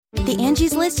The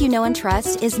Angie's List you know and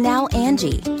trust is now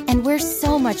Angie, and we're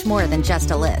so much more than just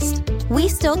a list. We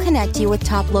still connect you with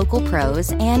top local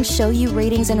pros and show you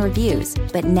ratings and reviews,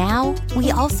 but now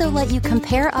we also let you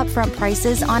compare upfront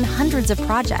prices on hundreds of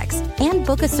projects and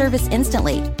book a service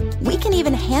instantly. We can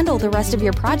even handle the rest of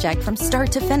your project from start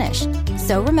to finish.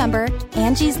 So remember,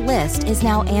 Angie's List is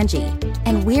now Angie,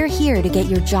 and we're here to get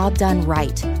your job done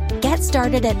right. Get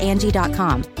started at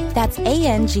Angie.com. That's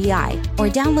ANGI, or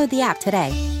download the app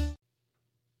today.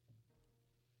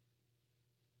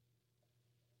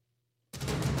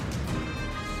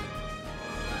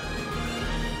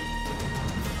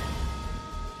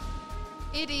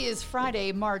 It is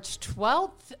Friday, March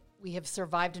 12th. We have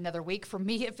survived another week. For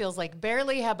me, it feels like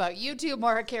barely. How about you two?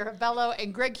 Mara Carabello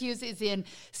and Greg Hughes is in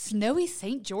snowy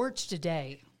St. George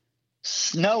today.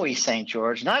 Snowy St.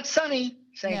 George, not sunny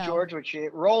St. George, which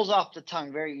it rolls off the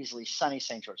tongue very easily. Sunny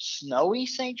St. George. Snowy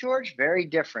St. George, very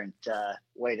different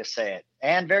way to say it.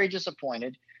 And very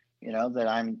disappointed,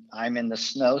 that I'm in the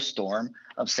snowstorm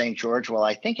of St. George. Well,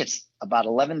 I think it's about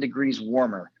 11 degrees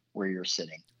warmer where you're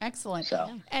sitting. Excellent. So.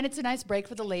 And it's a nice break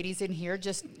for the ladies in here.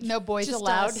 Just no boys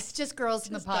allowed. It's just girls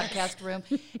in the podcast room.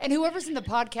 And whoever's in the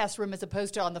podcast room as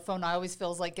opposed to on the phone, I always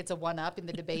feels like it's a one-up in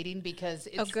the debating because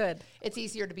it's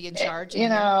easier to be in charge.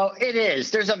 It is.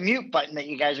 There's a mute button that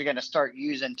you guys are going to start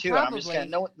using too. Probably. And I'm just going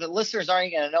to know, the listeners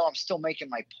aren't going to know I'm still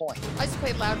making my point. I just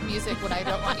play loud music when I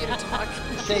don't want you to talk.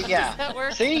 See, yeah. Does that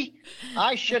work? See?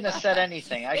 I shouldn't have said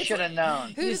anything. I should have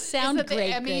known. You sound great,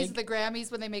 the Emmys, Greg. the Grammys,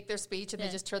 when they make their speech and they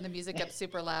just turn the music up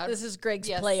super loud? This is Greg's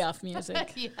playoff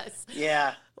music. Yes.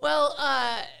 Yeah. Well,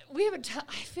 we haven't.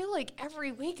 I feel like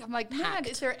every week I'm like, man,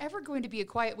 is there ever going to be a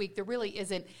quiet week? There really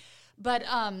isn't. But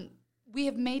we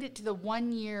have made it to the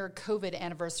 1-year COVID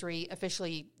anniversary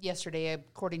officially yesterday,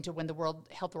 according to when the World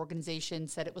Health Organization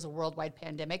said it was a worldwide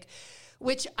pandemic,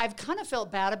 which I've kind of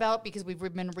felt bad about because we've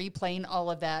been replaying all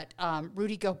of that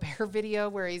Rudy Gobert video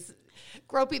where he's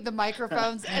groping the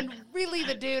microphones. And really,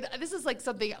 the dude, this is like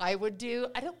something I would do.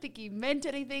 I don't think he meant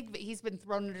anything, but he's been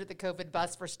thrown under the COVID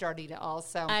bus for starting it all.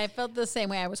 So I felt the same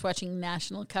way. I was watching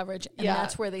national coverage, and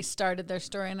that's where they started their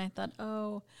story. And I thought,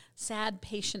 oh, sad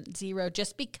patient zero,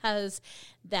 just because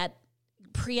that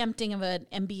preempting of an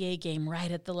NBA game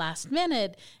right at the last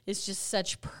minute is just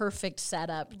such perfect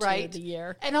setup to the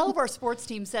year. And all of our sports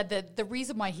teams said that the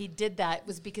reason why he did that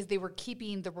was because they were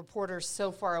keeping the reporters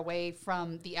so far away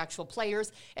from the actual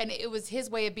players. And it was his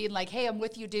way of being like, hey, I'm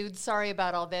with you, dude. Sorry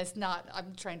about all this. Not,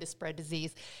 I'm trying to spread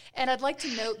disease. And I'd like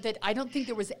to note that I don't think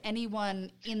there was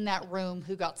anyone in that room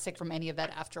who got sick from any of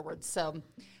that afterwards. So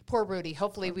poor Rudy.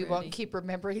 Hopefully we won't keep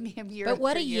remembering him year after year. But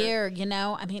what a year,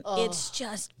 I mean, it's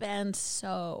just been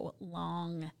so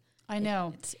long. I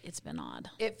know. It's been odd.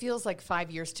 It feels like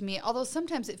 5 years to me, although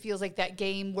sometimes it feels like that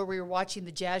game where we were watching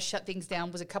the Jazz shut things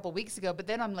down was a couple weeks ago. But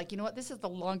then I'm like, you know what? This is the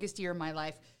longest year of my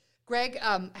life. Greg,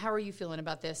 how are you feeling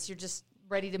about this? You're just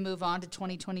ready to move on to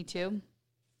 2022?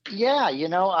 Yeah,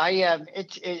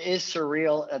 it is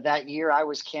surreal. That year I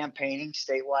was campaigning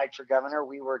statewide for governor.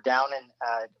 We were down in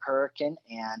Hurricane.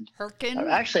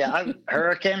 Actually,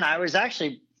 Hurricane. I was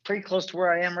actually pretty close to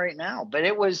where I am right now. But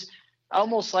it was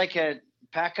almost like a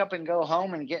pack up and go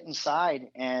home and get inside.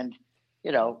 And,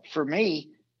 for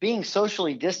me, being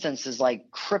socially distanced is like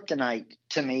kryptonite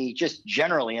to me, just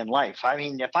generally in life. I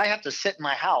mean, if I have to sit in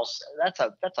my house, that's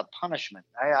a punishment.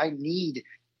 I need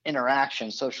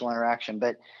interaction, social interaction.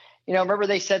 But, remember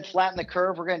they said flatten the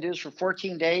curve. We're going to do this for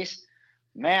 14 days.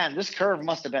 Man, this curve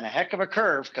must have been a heck of a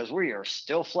curve because we are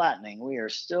still flattening. We are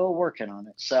still working on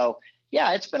it. So,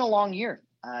 yeah, it's been a long year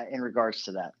in regards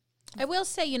to that. I will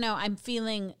say, I'm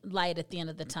feeling light at the end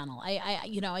of the tunnel.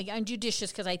 I'm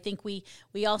judicious because I think we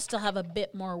all still have a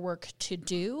bit more work to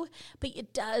do, but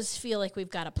it does feel like we've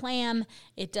got a plan.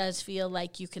 It does feel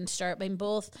like you can start. I mean,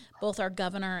 both our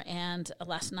governor and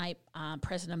last night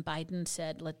President Biden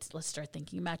said, let's start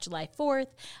thinking about July 4th.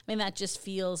 I mean, that just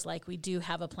feels like we do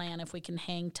have a plan if we can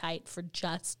hang tight for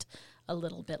just a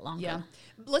little bit longer. Yeah.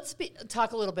 Let's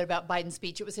talk a little bit about Biden's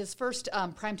speech. It was his first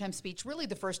primetime speech, really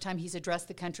the first time he's addressed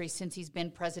the country since he's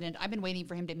been president. I've been waiting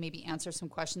for him to maybe answer some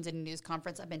questions in a news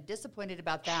conference. I've been disappointed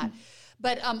about that.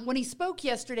 But when he spoke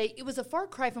yesterday, it was a far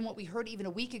cry from what we heard even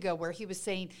a week ago where he was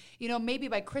saying, maybe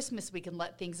by Christmas we can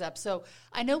let things up. So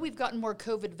I know we've gotten more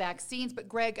COVID vaccines, but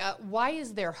Greg, why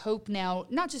is there hope now,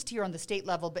 not just here on the state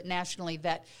level, but nationally,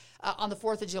 that on the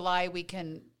 4th of July we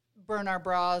can burn our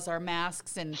bras, our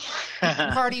masks, and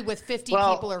party with 50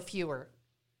 people or fewer?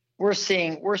 We're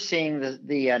seeing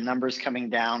the numbers coming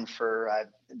down for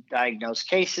diagnosed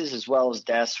cases as well as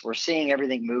deaths. We're seeing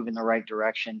everything move in the right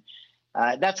direction.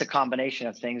 That's a combination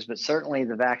of things, but certainly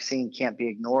the vaccine can't be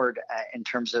ignored in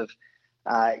terms of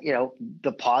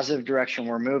the positive direction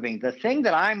we're moving. The thing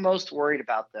that I'm most worried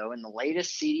about, though, in the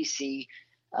latest CDC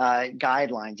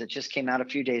guidelines that just came out a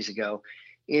few days ago,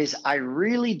 is I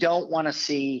really don't want to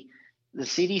see the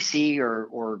CDC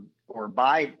or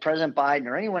President Biden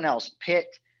or anyone else pit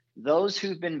those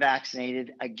who've been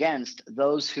vaccinated against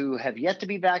those who have yet to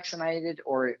be vaccinated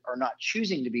or are not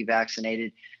choosing to be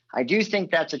vaccinated. I do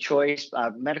think that's a choice.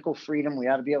 Medical freedom, we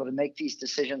ought to be able to make these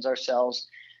decisions ourselves.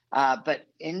 But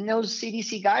in those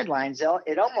CDC guidelines,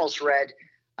 it almost read,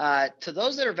 to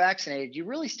those that are vaccinated, you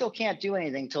really still can't do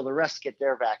anything till the rest get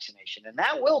their vaccination. And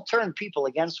that will turn people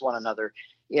against one another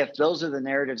if those are the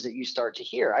narratives that you start to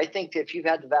hear. I think if you've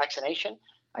had the vaccination,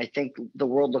 I think the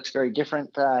world looks very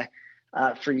different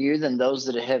for you than those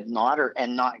that have not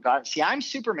not got it. See, I'm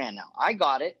Superman now. I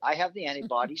got it. I have the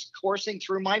antibodies coursing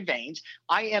through my veins.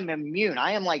 I am immune.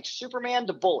 I am like Superman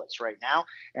to bullets right now.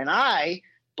 And I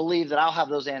believe that I'll have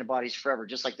those antibodies forever,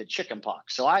 just like the chicken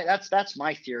pox. So that's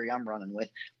my theory I'm running with.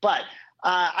 But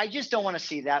I just don't want to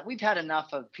see that. We've had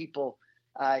enough of people,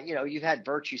 you've had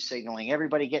virtue signaling,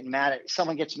 everybody getting mad at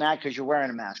someone gets mad because you're wearing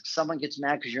a mask. Someone gets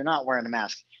mad because you're not wearing a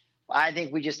mask. I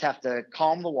think we just have to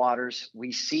calm the waters.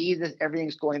 We see that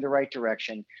everything's going the right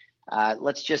direction.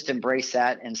 Let's just embrace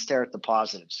that and stare at the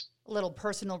positives. A little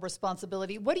personal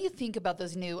responsibility. What do you think about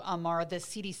those new, Mara, the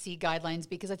CDC guidelines?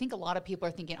 Because I think a lot of people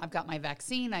are thinking, I've got my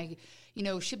vaccine. I,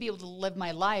 should be able to live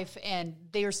my life. And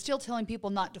they are still telling people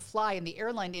not to fly. And the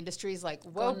airline industry is like,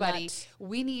 whoa, buddy,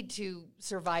 we need to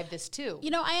survive this too.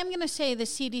 I am going to say the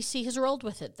CDC has rolled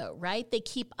with it though, right? They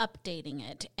keep updating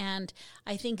it. And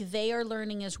I think they are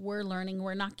learning as we're learning.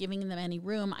 We're not giving them any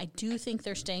room. I do think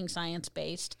they're staying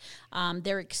science-based.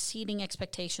 They're exceeding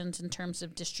expectations in terms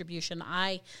of distribution.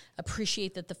 I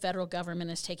appreciate that the federal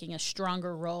government is taking a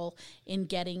stronger role in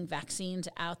getting vaccines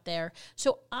out there.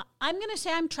 So I'm going to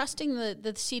say I'm trusting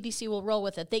the CDC will roll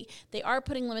with it. They are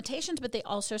putting limitations, but they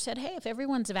also said, hey, if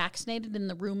everyone's vaccinated in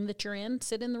the room that you're in,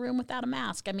 sit in the room without a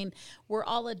mask. I mean, we're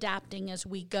all adapting as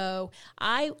we go.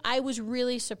 I was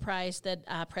really surprised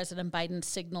that President Biden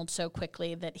signaled so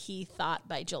quickly that he thought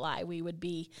by July we would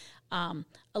be a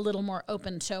little more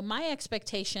open. So my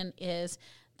expectation is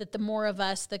that the more of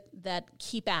us that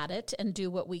keep at it and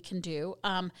do what we can do.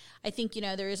 I think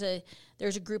there's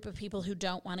a group of people who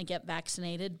don't want to get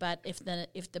vaccinated, but if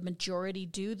the majority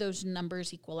do, those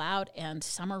numbers equal out, and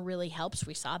summer really helps.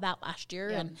 We saw that last year,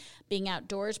 and being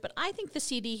outdoors. But I think the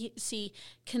CDC,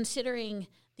 considering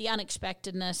the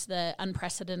unexpectedness, the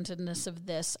unprecedentedness of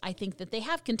this, I think that they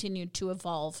have continued to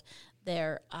evolve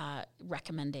their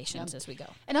recommendations as we go.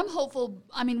 And I'm hopeful.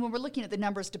 I mean, when we're looking at the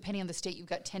numbers, depending on the state, you've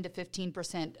got 10 to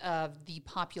 15% of the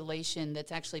population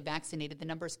that's actually vaccinated. The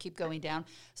numbers keep going down.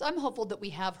 So I'm hopeful that we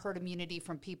have herd immunity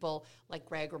from people like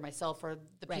Greg or myself or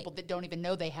the people that don't even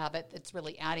know they have it. That's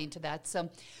really adding to that. So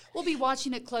we'll be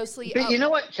watching it closely. But you know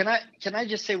what? Can I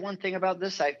just say one thing about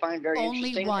this I find very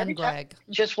interesting? Only one, Greg.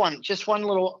 Just one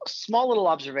small little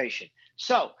observation.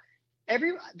 So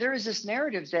there is this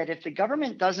narrative that if the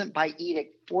government doesn't by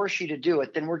edict force you to do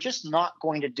it, then we're just not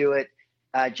going to do it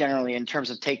generally in terms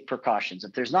of take precautions.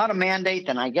 If there's not a mandate,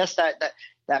 then I guess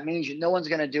that means no one's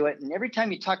going to do it. And every time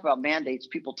you talk about mandates,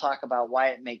 people talk about why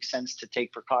it makes sense to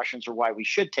take precautions or why we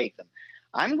should take them.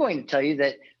 I'm going to tell you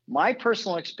that my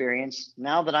personal experience,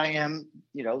 now that I am,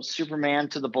 Superman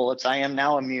to the bullets, I am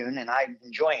now immune and I'm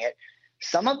enjoying it.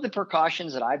 Some of the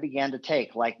precautions that I began to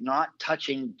take, like not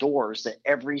touching doors that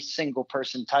every single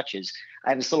person touches. I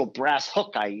have this little brass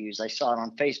hook I use. I saw it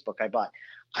on Facebook. I bought.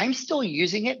 I'm still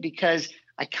using it because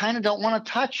I kind of don't want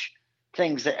to touch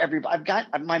things that everybody.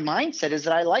 My mindset is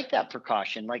that I like that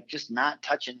precaution, like just not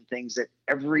touching things that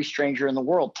every stranger in the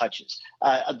world touches.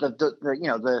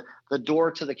 The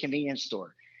door to the convenience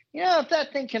store. If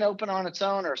that thing can open on its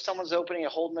own, or someone's opening it,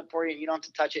 holding it for you, and you don't have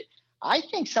to touch it. I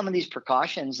think some of these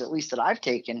precautions, at least that I've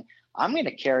taken, I'm going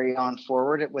to carry on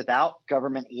forward without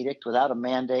government edict, without a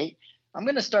mandate. I'm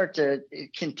going to start to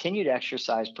continue to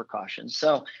exercise precautions.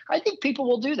 So I think people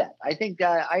will do that. I think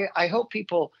I hope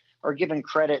people are given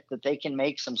credit that they can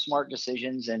make some smart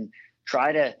decisions and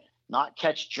try to not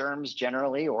catch germs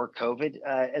generally or COVID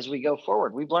as we go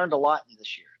forward. We've learned a lot in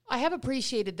this year. I have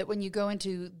appreciated that when you go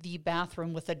into the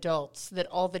bathroom with adults, that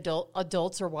all the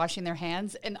adults are washing their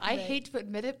hands. And I hate to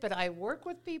admit it, but I work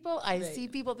with people. I see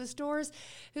people at the stores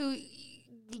who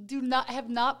have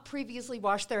not previously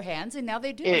washed their hands, and now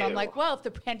they do. And I'm like, well, if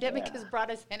the pandemic has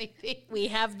brought us anything, we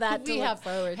have that to look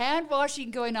forward. Hand washing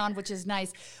going on, which is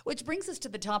nice. Which brings us to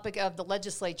the topic of the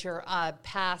legislature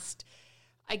passed,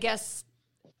 I guess,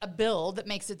 a bill that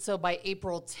makes it so by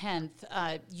April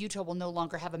 10th, Utah will no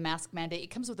longer have a mask mandate.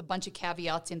 It comes with a bunch of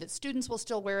caveats in that students will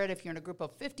still wear it. If you're in a group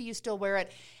of 50, you still wear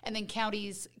it. And then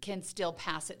counties can still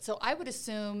pass it. So I would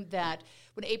assume that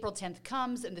when April 10th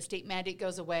comes and the state mandate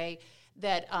goes away,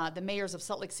 that the mayors of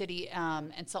Salt Lake City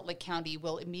and Salt Lake County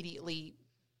will immediately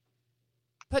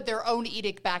put their own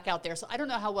edict back out there. So I don't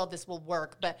know how well this will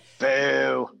work, but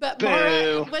Boo.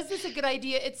 Mara, was this a good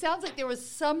idea? It sounds like there was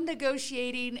some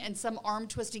negotiating and some arm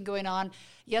twisting going on.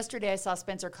 Yesterday I saw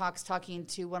Spencer Cox talking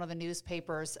to one of the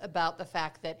newspapers about the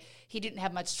fact that he didn't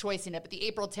have much choice in it, but the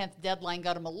April 10th deadline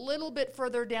got him a little bit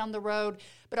further down the road,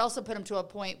 but also put him to a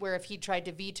point where if he tried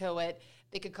to veto it,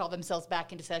 they could call themselves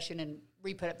back into session and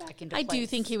re-put it back into place. I do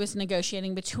think he was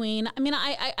negotiating between. I mean,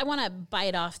 I want to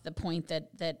bite off the point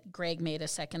that Greg made a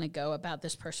second ago about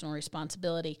this personal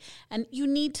responsibility. And you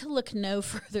need to look no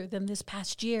further than this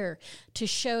past year to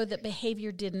show that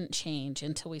behavior didn't change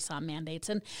until we saw mandates.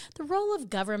 And the role of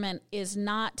government is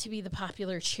not to be the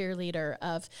popular cheerleader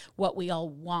of what we all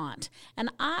want.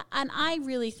 And I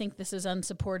really think this is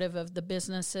unsupportive of the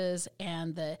businesses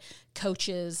and the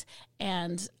coaches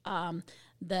and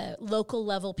the local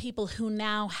level people who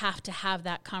now have to have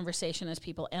that conversation as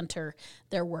people enter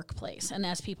their workplace and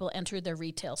as people enter their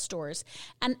retail stores.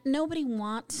 And nobody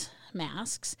wants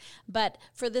masks, but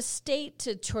for the state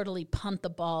to totally punt the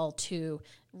ball to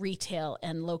retail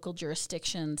and local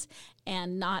jurisdictions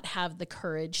and not have the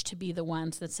courage to be the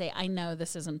ones that say, I know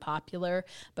this isn't popular,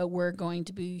 but we're going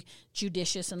to be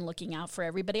judicious and looking out for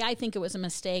everybody. I think it was a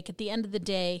mistake. At the end of the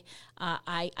day,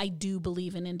 I do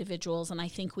believe in individuals, and I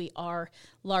think we are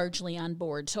largely on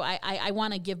board. So I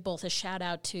want to give both a shout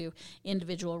out to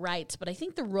individual rights, but I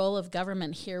think the role of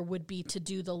government here would be to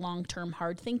do the long-term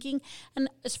hard thinking. And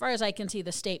as far as I can see,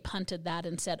 the state punted that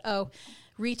and said, oh,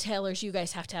 retailers, you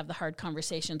guys have to have the hard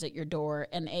conversations at your door,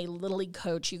 and a Little League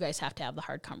coach, you guys have to have the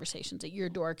hard conversations at your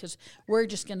door, because we're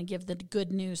just going to give the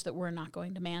good news that we're not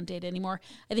going to mandate anymore.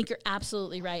 I think you're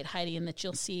absolutely right, Heidi, in that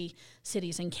you'll see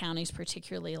cities and counties,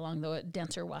 particularly along the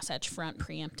denser Wasatch Front,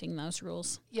 preempting those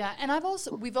rules. Yeah, and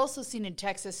we've also seen in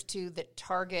Texas too that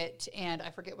Target and I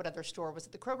forget what other store was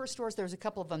it, the Kroger stores. There was a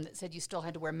couple of them that said you still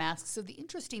had to wear masks. So the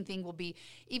interesting thing will be,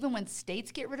 even when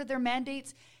states get rid of their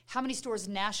mandates, how many stores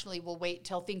nationally will wait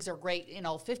till things are great in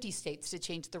all 50 states to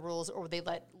change the rules, or they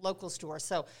let local stores?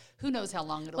 So who knows how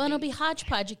long it'll be. Well, it'll be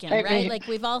hodgepodge again, right? Like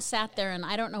we've all sat there, and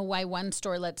I don't know why one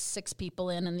store lets 6 people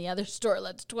in and the other store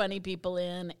lets 20 people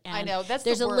in. And I know, that's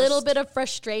there's the a worst. little bit of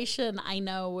frustration, I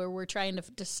know, where we're trying to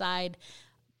decide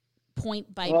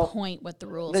point by point what the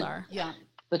rules are. Yeah.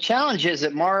 The challenge is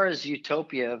that Mara's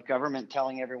utopia of government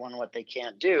telling everyone what they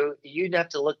can't do, you'd have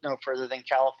to look no further than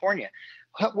California,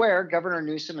 where Governor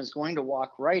Newsom is going to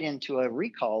walk right into a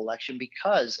recall election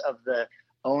because of the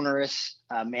onerous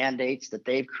mandates that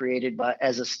they've created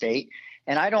as a state.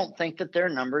 And I don't think that their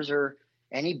numbers are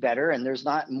any better, and there's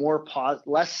not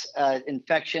less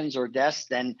infections or deaths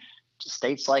than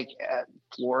states like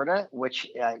Florida, which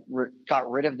got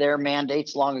rid of their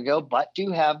mandates long ago, but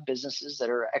do have businesses that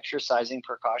are exercising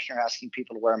precaution or asking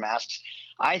people to wear masks.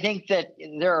 I think that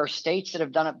there are states that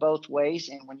have done it both ways.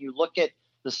 And when you look at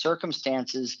the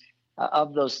circumstances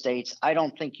of those states, I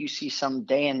don't think you see some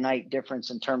day and night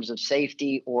difference in terms of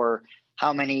safety or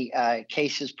how many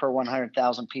cases per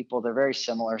 100,000 people. They're very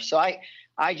similar. So I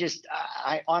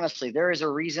honestly, there is a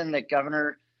reason that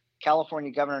California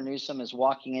Governor Newsom is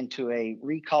walking into a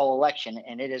recall election,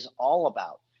 and it is all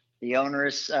about the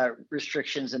onerous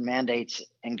restrictions and mandates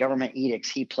and government edicts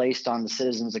he placed on the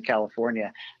citizens of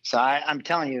California. So I'm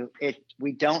telling you,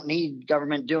 we don't need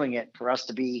government doing it for us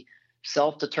to be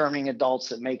self-determining adults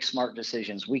that make smart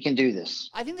decisions. We can do this.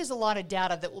 I think there's a lot of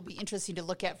data that will be interesting to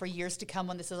look at for years to come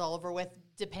when this is all over with,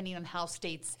 depending on how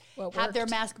states had their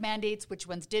mask mandates, which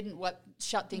ones didn't, what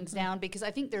shut things down, because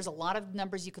I think there's a lot of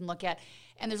numbers you can look at,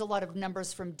 and there's a lot of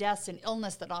numbers from deaths and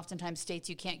illness that oftentimes states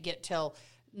you can't get till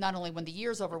not only when the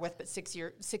year's over with, but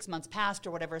 6 months past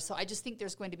or whatever. So I just think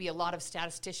there's going to be a lot of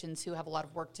statisticians who have a lot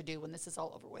of work to do when this is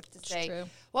all over with to say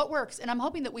what works. And I'm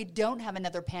hoping that we don't have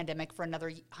another pandemic for another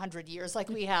 100 years like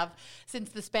we have since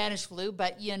the Spanish flu,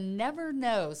 but you never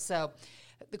know. So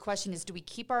the question is, do we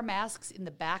keep our masks in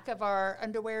the back of our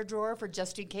underwear drawer for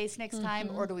just in case next time,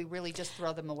 or do we really just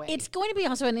throw them away? It's going to be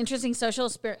also an interesting social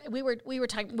spirit. We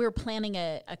were planning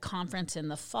a conference in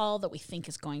the fall that we think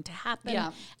is going to happen.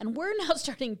 Yeah. And we're now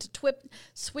starting to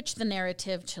switch the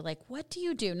narrative to like, what do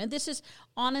you do? Now, this is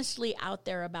honestly out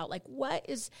there about like,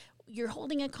 you're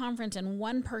holding a conference and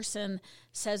one person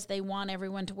says they want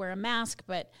everyone to wear a mask,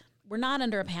 but we're not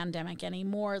under a pandemic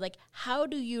anymore. Like, how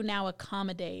do you now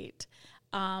accommodate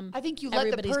I think you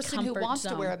let the person who wants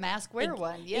to wear a mask wear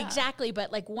one. Yeah, exactly.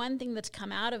 But like one thing that's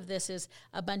come out of this is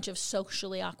a bunch of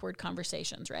socially awkward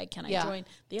conversations, right? Can I join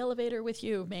the elevator with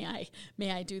you? May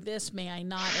I do this? May I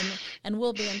not? And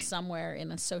we'll be in somewhere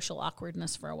in a social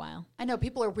awkwardness for a while. I know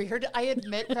people are weird. I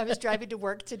admit, when I was driving to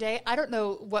work today, I don't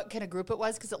know what kind of group it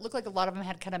was because it looked like a lot of them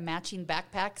had kind of matching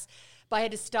backpacks. But I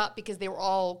had to stop because they were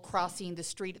all crossing the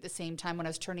street at the same time when I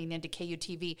was turning into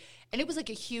KUTV. And it was like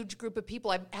a huge group of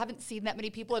people. I haven't seen that many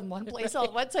people in one place all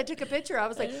at once. I took a picture. I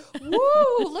was like,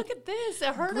 woo, look at this.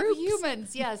 A herd of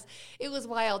humans. Yes, it was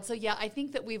wild. So, yeah, I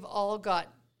think that we've all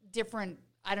got different,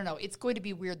 I don't know, it's going to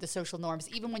be weird, the social norms.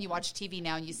 Even when you watch TV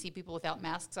now and you see people without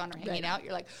masks on or hanging out,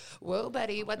 you're like, whoa,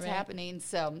 buddy, what's happening?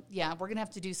 So, yeah, we're going to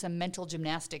have to do some mental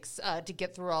gymnastics to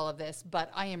get through all of this.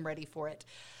 But I am ready for it.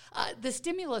 The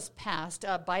stimulus passed.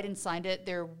 Biden signed it.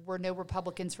 There were no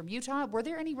Republicans from Utah. Were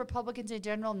there any Republicans in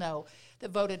general? No,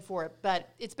 that voted for it. But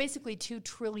it's basically $2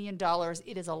 trillion.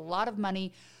 It is a lot of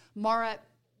money. Mara,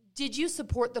 did you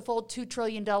support the full $2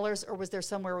 trillion, or was there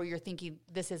somewhere where you're thinking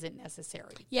this isn't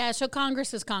necessary? Yeah, so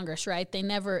Congress is Congress, right?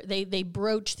 They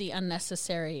broach the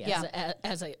unnecessary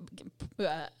as a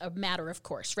matter of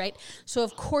course, right? So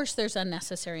of course there's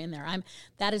unnecessary in there.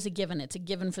 That is a given. It's a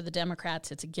given for the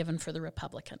Democrats. It's a given for the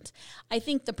Republicans. I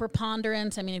think the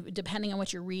preponderance, I mean, depending on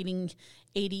what you're reading,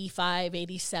 85,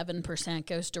 87%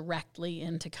 goes directly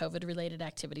into COVID-related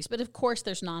activities. But of course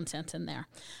there's nonsense in there.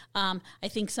 I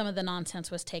think some of the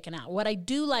nonsense was taken out. What I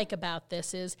do like about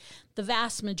this is the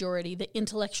vast majority, the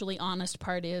intellectually honest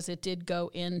part is it did go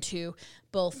into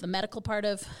both the medical part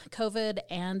of COVID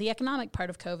and the economic part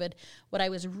of COVID. What I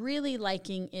was really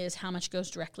liking is how much goes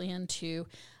directly into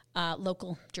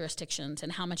local jurisdictions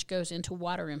and how much goes into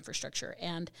water infrastructure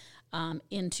and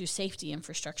into safety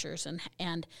infrastructures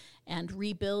and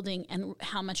rebuilding, and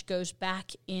how much goes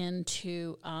back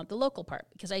into the local part,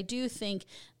 because I do think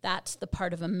that's the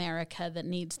part of America that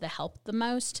needs the help the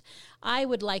most. I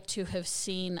would like to have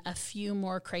seen a few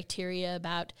more criteria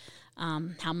about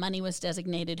how money was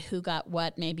designated, who got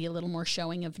what, maybe a little more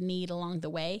showing of need along the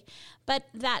way. But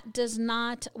that does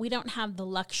not, we don't have the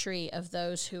luxury of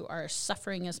those who are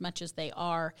suffering as much as they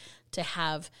are to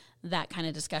have that kind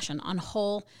of discussion. On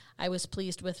whole, I was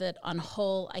pleased with it. On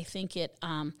whole, I think it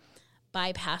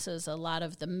bypasses a lot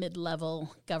of the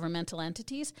mid-level governmental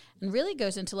entities and really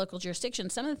goes into local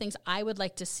jurisdictions. Some of the things I would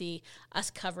like to see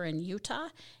us cover in Utah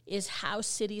is how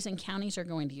cities and counties are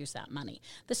going to use that money.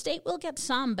 The state will get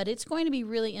some, but it's going to be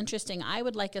really interesting. I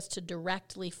would like us to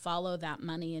directly follow that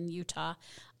money in Utah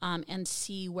and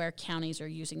see where counties are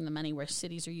using the money, where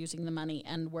cities are using the money,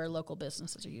 and where local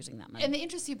businesses are using that money. And the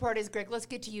interesting part is, Greg, let's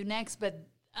get to you next, but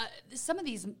some of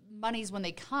these monies, when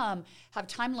they come, have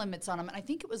time limits on them. And I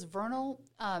think it was Vernal,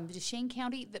 Duchesne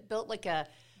County, that built like a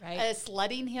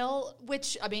sledding hill,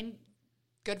 which, I mean,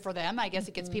 good for them. I guess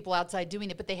it gets people outside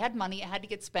doing it. But they had money. It had to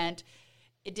get spent.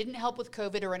 It didn't help with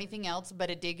COVID or anything else, but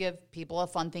it did give people a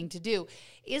fun thing to do.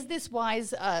 Is this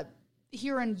wise?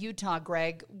 Here in Utah,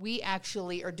 Greg, we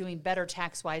actually are doing better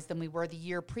tax-wise than we were the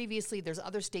year previously. There's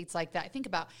other states like that. I think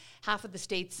about half of the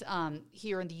states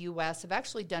here in the U.S. have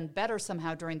actually done better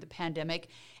somehow during the pandemic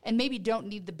and maybe don't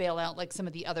need the bailout like some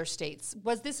of the other states.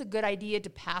 Was this a good idea to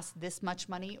pass this much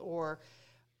money, or?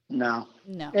 No.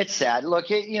 It's sad. Look,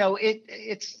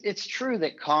 it's true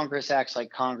that Congress acts like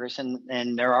Congress,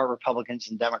 and there are Republicans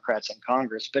and Democrats in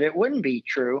Congress, but it wouldn't be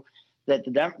true that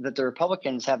the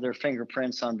Republicans have their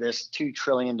fingerprints on this $2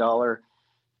 trillion.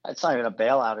 It's not even a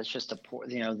bailout. It's just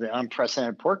the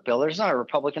unprecedented pork bill. There's not a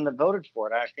Republican that voted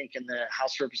for it, I think, in the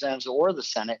House of Representatives or the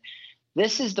Senate.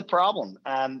 This is the problem.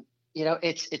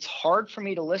 It's hard for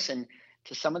me to listen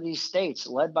to some of these states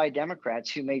led by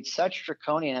Democrats who made such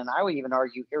draconian, and I would even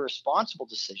argue irresponsible,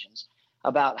 decisions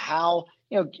about how,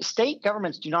 state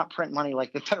governments do not print money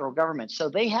like the federal government. So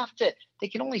they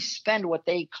can only spend what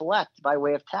they collect by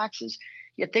way of taxes.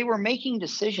 Yet they were making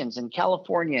decisions in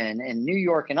California and New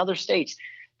York and other states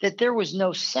that there was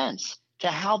no sense to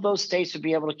how those states would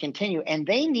be able to continue. And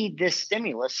they need this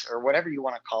stimulus, or whatever you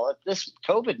want to call it, this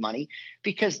COVID money,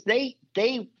 because they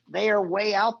are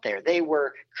way out there. They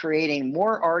were creating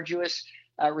more arduous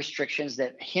restrictions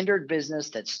that hindered business,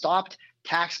 that stopped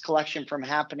tax collection from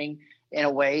happening in a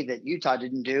way that Utah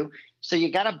didn't do. So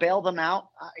you got to bail them out.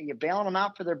 You're bailing them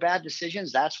out for their bad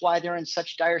decisions. That's why they're in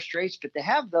such dire straits. But to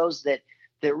have those that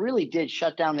really did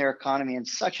shut down their economy in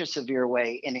such a severe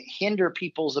way and hinder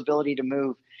people's ability to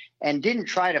move, and didn't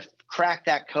try to crack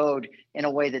that code in a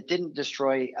way that didn't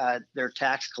destroy their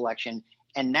tax collection,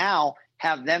 and now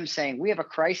have them saying, we have a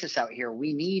crisis out here,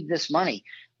 we need this money.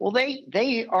 Well,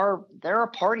 they're a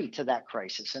party to that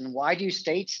crisis. And why do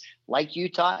states like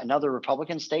Utah and other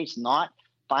Republican states not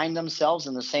find themselves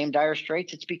in the same dire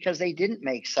straits, it's because they didn't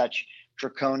make such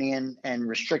draconian and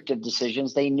restrictive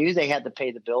decisions. They knew they had to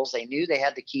pay the bills. They knew they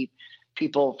had to keep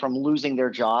people from losing their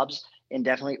jobs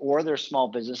indefinitely or their small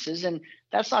businesses. And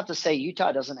that's not to say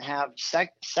Utah doesn't have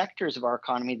sectors of our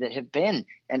economy that have been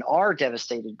and are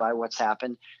devastated by what's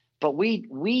happened. But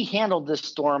we handled this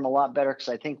storm a lot better because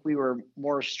I think we were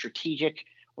more strategic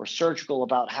or surgical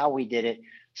about how we did it.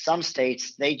 Some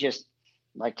states, they just,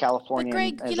 like California,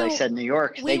 Greg, as I said, New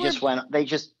York,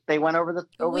 they went over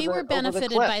the we were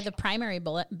benefited by the primary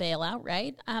bailout,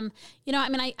 right? I'm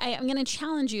going to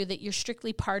challenge you that your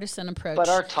strictly partisan approach. But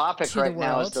our topic right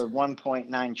now is the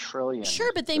 1.9 trillion.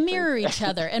 Sure, but they mirror each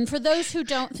other. And for those who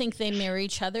don't think they mirror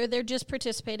each other, they're just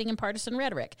participating in partisan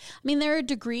rhetoric. I mean, there are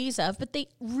degrees of, but they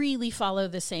really follow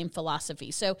the same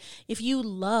philosophy. So if you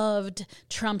loved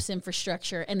Trump's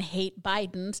infrastructure and hate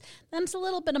Biden's, then it's a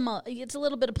little bit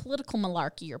of political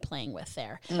malarkey you're playing with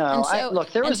there. No,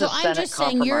 there was a Senate I'm just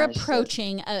saying you're compromise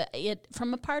approaching it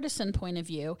from a partisan point of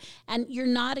view, and you're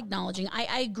not acknowledging.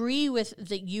 I agree with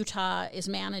that Utah is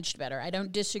managed better. I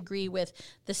don't disagree with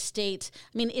the states.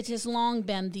 I mean, it has long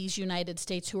been these United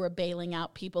States who are bailing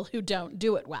out people who don't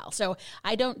do it well. So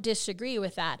I don't disagree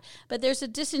with that. But there's a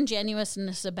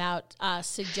disingenuousness about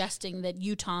suggesting that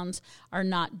Utahns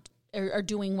are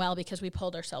doing well because we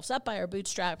pulled ourselves up by our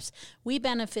bootstraps. We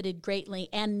benefited greatly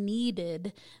and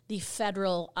needed the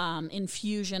federal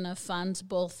infusion of funds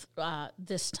both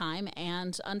this time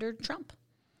and under Trump.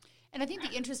 And I think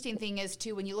the interesting thing is,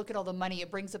 too, when you look at all the money,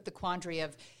 it brings up the quandary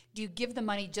of, do you give the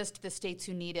money just to the states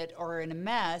who need it or are in a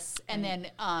mess, and then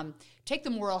take the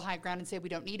moral high ground and say, we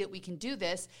don't need it, we can do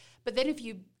this. But then if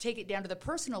you take it down to the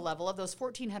personal level of those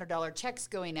 $1,400 checks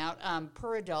going out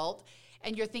per adult,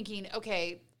 and you're thinking,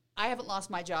 okay, I haven't lost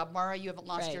my job. Mara, you haven't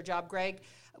lost your job. Greg,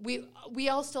 we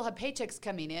all still have paychecks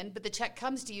coming in, but the check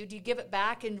comes to you. Do you give it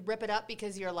back and rip it up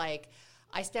because you're like,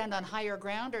 I stand on higher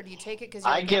ground, or do you take it because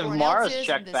I give Mara's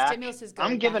check back?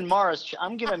 I'm giving Mara's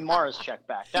check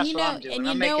back. That's what I'm doing.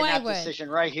 I'm making that decision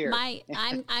right here.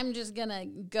 I'm just gonna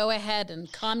go ahead and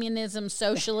communism,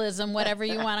 socialism, whatever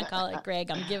you want to call it,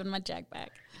 Greg. I'm giving my check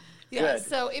back. Yeah,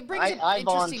 so it brings up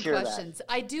interesting questions. That.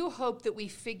 I do hope that we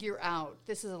figure out,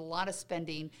 this is a lot of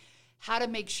spending, how to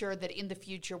make sure that in the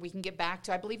future we can get back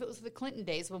to, I believe it was the Clinton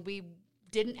days when we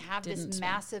didn't have this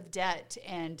massive debt,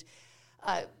 and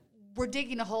we're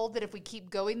digging a hole that if we keep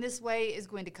going this way is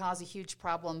going to cause a huge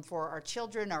problem for our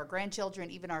children, our grandchildren,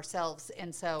 even ourselves.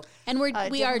 And so,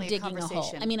 we are digging a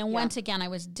hole. I mean, and once again, I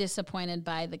was disappointed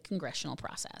by the congressional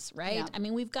process, right? Yeah. I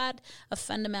mean, we've got a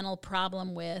fundamental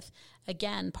problem with,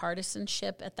 again,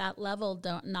 partisanship at that level,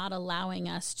 not allowing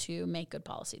us to make good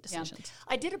policy decisions.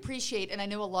 Yeah. I did appreciate, and I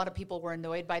know a lot of people were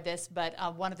annoyed by this, but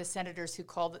one of the senators who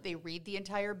called that they read the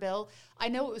entire bill, I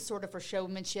know it was sort of for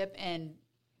showmanship and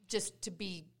just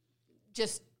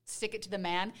stick it to the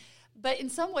man. But in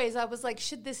some ways, I was like,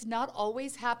 should this not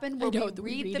always happen where we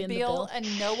read the bill and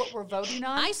know what we're voting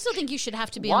on? I still think you should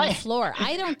have to be on the floor.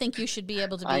 I don't think you should be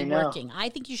able to be working. I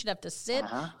think you should have to sit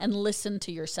and listen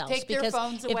to yourselves. Take their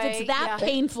phones away. If it's that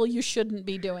painful, you shouldn't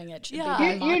be doing it. You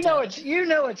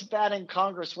know it's bad in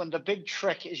Congress when the big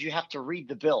trick is you have to read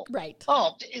the bill. Right.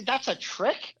 Oh, that's a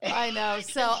trick? I know.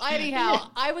 So anyhow,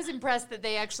 I was impressed that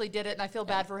they actually did it, and I feel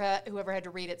bad for whoever had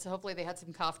to read it. So hopefully they had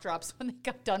some cough drops when they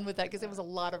got done with that, because it was a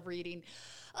lot of reading.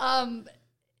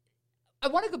 I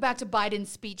want to go back to Biden's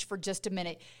speech for just a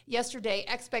minute. Yesterday,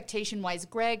 expectation-wise,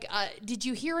 Greg, did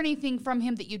you hear anything from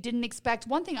him that you didn't expect?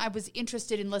 One thing I was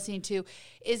interested in listening to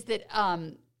is that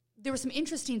there was some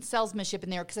interesting salesmanship in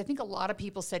there, because I think a lot of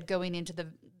people said going into the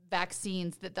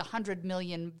vaccines that the 100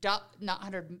 million, not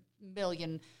 100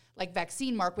 million, like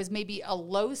vaccine mark was maybe a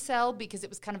low sell because it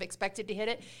was kind of expected to hit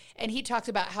it. And he talked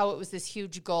about how it was this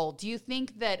huge goal. Do you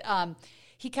think that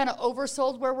he kind of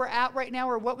oversold where we're at right now,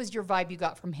 or what was your vibe you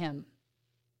got from him?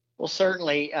 Well,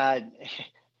 certainly,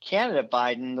 candidate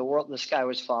Biden, the sky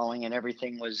was falling and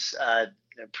everything was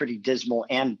pretty dismal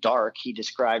and dark. He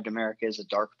described America as a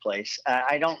dark place.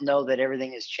 I don't know that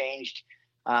everything has changed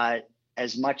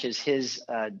as much as his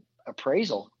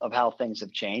appraisal of how things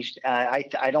have changed.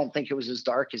 I don't think it was as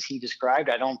dark as he described.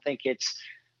 I don't think it's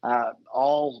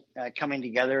all coming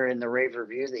together in the rave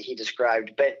review that he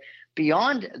described. But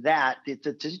beyond that,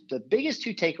 the biggest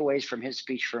two takeaways from his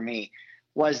speech for me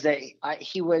was that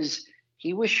he was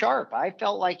sharp. I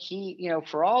felt like he,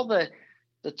 for all the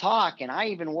talk, and I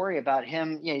even worry about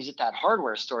him. He's at that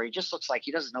hardware store. He just looks like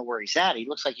he doesn't know where he's at. He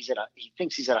looks like he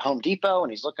thinks he's at a Home Depot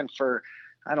and he's looking for,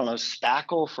 I don't know,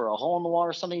 spackle for a hole in the wall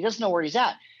or something. He doesn't know where he's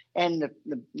at. And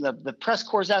the press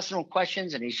corps is asking him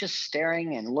questions, and he's just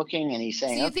staring and looking, and he's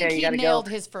saying, so you think he nailed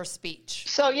his first speech?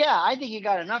 So, yeah, I think he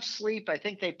got enough sleep. I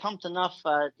think they pumped enough,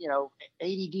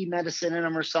 ADD medicine in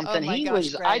him or something.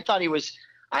 I thought he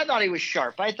was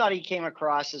sharp. I thought he came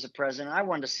across as a president. I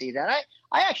wanted to see that.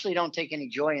 I actually don't take any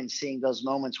joy in seeing those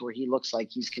moments where he looks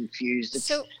like he's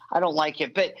confused. I don't like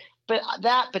it. But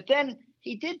then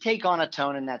he did take on a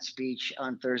tone in that speech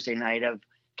on Thursday night of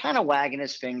kind of wagging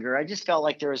his finger. I just felt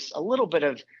like there was a little bit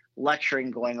of lecturing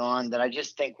going on that I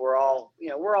just think we're all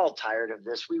tired of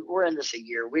this. We're in this a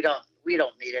year. We don't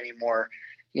need any more,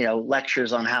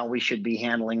 lectures on how we should be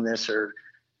handling this or,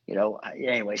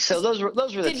 anyway. So those were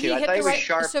the two. I thought he was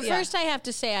sharp. So first I have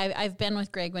to say I've been with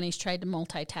Greg when he's tried to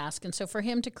multitask. And so for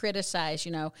him to criticize,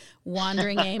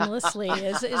 wandering aimlessly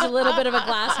is a little bit of a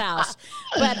glass house.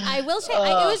 But I will say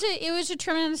it was a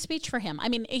tremendous speech for him. I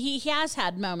mean, he has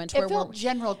had moments where it felt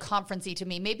general conference-y to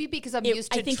me. Maybe because I'm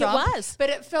used to I think Trump. It was. But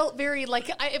it felt very like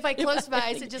if I closed my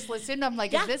eyes and just listened, I'm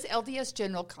like, is this LDS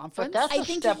General Conference? I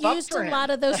think he used a lot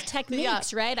of those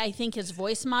techniques, right? I think his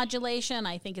voice modulation,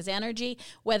 I think his energy,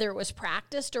 whether it was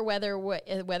practiced or whether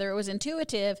it was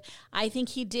intuitive, I think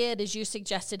he did, as you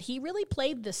suggested, he really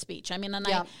played the speech. I mean,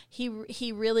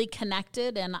 he really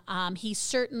connected, and he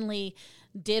certainly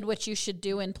did what you should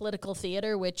do in political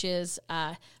theater, which is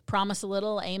promise a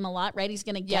little, aim a lot, right? He's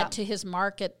going to get to his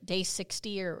mark at day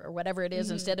 60 or whatever it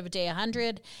is instead of day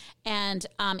 100. And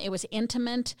it was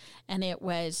intimate, and it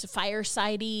was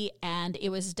firesidey, and it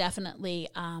was definitely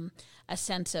a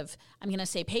sense of, I'm going to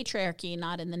say patriarchy,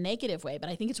 not in the negative way, but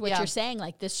I think it's what you're saying,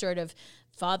 like this sort of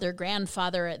father,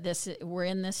 grandfather, we're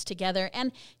in this together.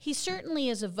 And he certainly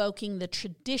is evoking the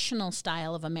traditional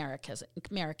style of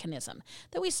Americanism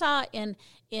that we saw in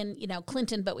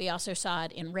Clinton, but we also saw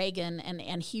it in Reagan,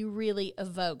 and he really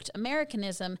evoked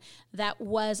Americanism that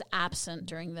was absent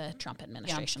during the Trump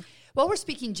administration. Yeah. While we're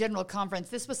speaking General Conference,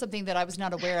 this was something that I was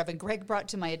not aware of, and Greg brought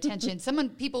to my attention.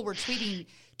 People were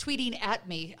tweeting at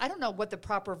me. I don't know what the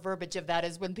proper verbiage of that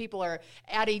is when people are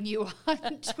adding you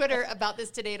on Twitter about this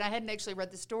today, and I hadn't actually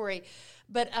read the story.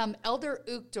 But Elder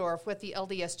Uchtdorf with the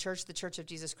LDS Church, the Church of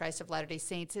Jesus Christ of Latter-day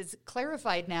Saints, has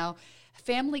clarified now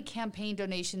family campaign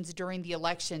donations during the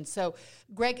election. So,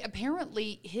 Greg,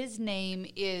 apparently his name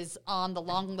is on the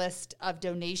long list of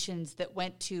donations that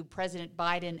went to President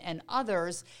Biden and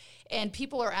others. And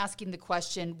people are asking the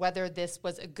question whether this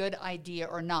was a good idea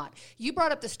or not. You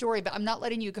brought up the story, but I'm not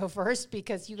letting you go first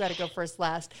because you got to go first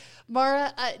last.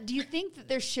 Mara, do you think that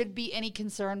there should be any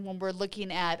concern when we're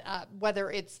looking at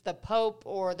whether it's the Pope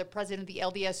or the president of the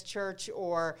LDS Church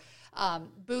or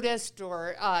Buddhist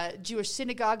or Jewish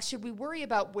synagogues? Should we worry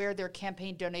about where their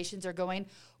campaign donations are going,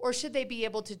 or should they be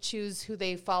able to choose who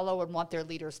they follow and want their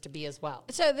leaders to be as well?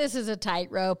 So this is a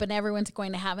tightrope, and everyone's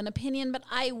going to have an opinion. But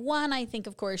I think,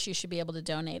 of course, you should be able to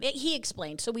donate. He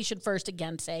explained, so we should first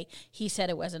again say he said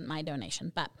it wasn't my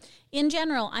donation. But in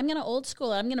general, I'm going to old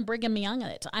school it. I'm going to Brigham Young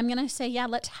it. I'm going to say,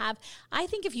 I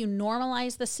think if you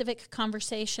normalize the civic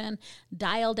conversation,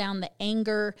 dial down the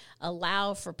anger,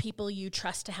 allow for people you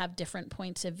trust to have different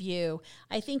points of view,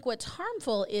 I think what's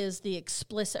harmful is the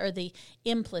explicit or the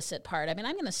implicit part. I mean,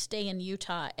 I'm going to stay in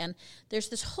Utah, and there's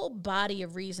this whole body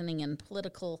of reasoning in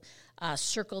political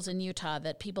circles in Utah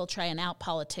that people try and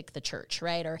out-politic the church,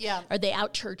 right? Or they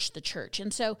out-church the church.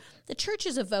 And so the church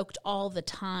is evoked all the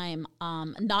time,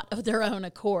 not of their own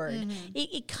accord. Mm-hmm.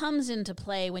 It comes into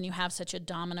play when you have such a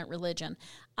dominant religion.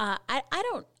 I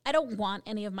don't want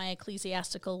any of my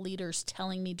ecclesiastical leaders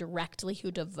telling me directly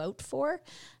who to vote for,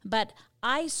 but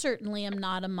I certainly am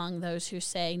not among those who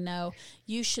say, no,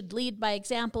 you should lead by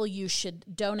example, you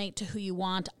should donate to who you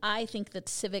want. I think that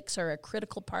civics are a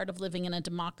critical part of living in a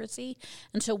democracy,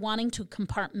 and so wanting to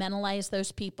compartmentalize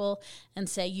those people and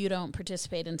say you don't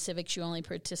participate in civics, you only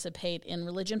participate in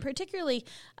religion, particularly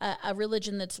a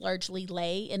religion that's largely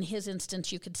lay. In his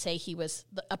instance, you could say he was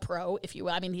a pro, if you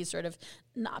will. I mean, he's sort of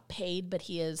not paid, but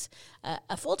he is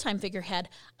a full-time figurehead.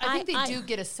 I think they do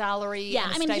get a salary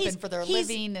and a stipend for their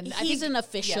living. And he's an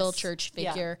official church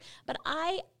figure. Yeah. But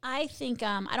I think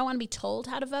I don't want to be told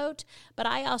how to vote, but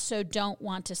I also don't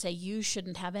want to say you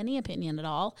shouldn't have any opinion at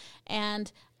all.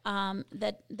 And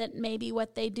that maybe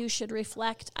what they do should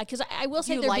reflect. Because I will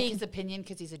say, you like his opinion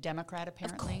because he's a Democrat,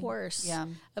 apparently. Of course, yeah.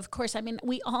 Of course. I mean,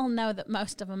 we all know that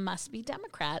most of them must be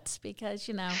Democrats because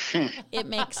it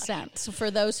makes sense for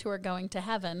those who are going to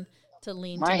heaven to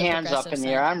lean. My to the hand's up in the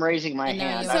air. I'm raising my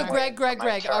hand. So Greg.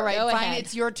 All right, fine. Ahead.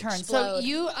 It's your turn. Explode. So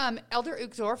you, Elder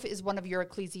Uchtdorf, is one of your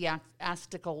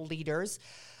ecclesiastical leaders.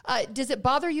 Does it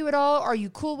bother you at all? Are you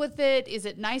cool with it? Is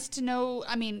it nice to know?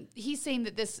 I mean, he's saying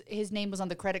that his name was on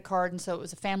the credit card, and so it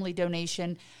was a family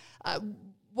donation.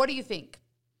 What do you think?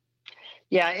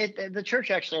 Yeah, the church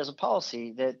actually has a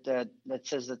policy that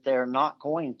says that they're not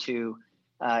going to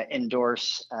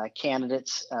endorse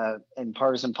candidates in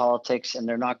partisan politics, and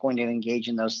they're not going to engage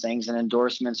in those things. And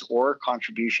endorsements or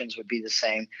contributions would be the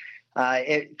same.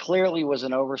 It clearly was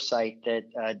an oversight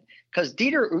that because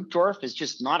Dieter Uchtdorf is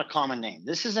just not a common name.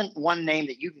 This isn't one name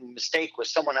that you can mistake with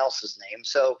someone else's name.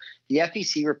 So the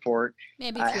FEC report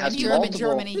has multiple, in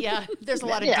Germany. Yeah, there's a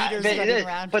lot of Dieters running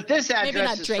around. But this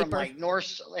address is from like North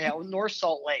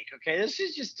Salt Lake. Okay, this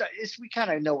is just we kind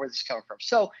of know where this is coming from.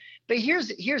 So, but here's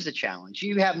the challenge: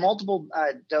 you have multiple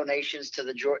donations to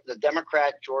the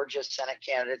Democrat Georgia Senate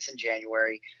candidates in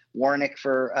January. Warnock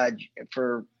for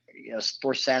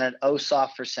Senate,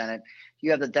 Ossoff for Senate. You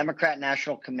have the Democrat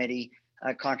National Committee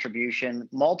contribution,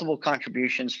 multiple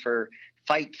contributions for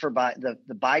the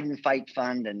Biden Fight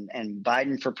Fund and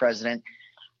Biden for President.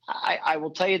 I will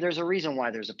tell you there's a reason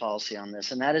why there's a policy on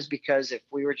this, and that is because if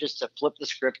we were just to flip the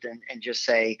script and just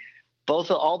say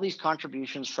all these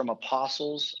contributions from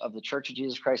apostles of the Church of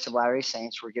Jesus Christ of Latter-day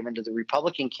Saints were given to the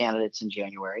Republican candidates in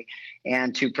January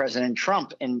and to President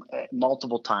Trump in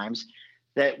multiple times,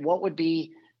 that what would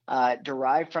be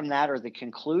derived from that are the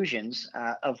conclusions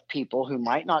of people who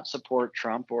might not support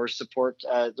Trump or support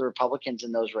the Republicans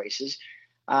in those races.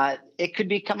 It could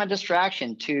become a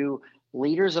distraction to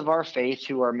leaders of our faith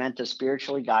who are meant to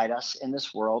spiritually guide us in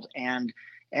this world, and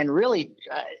really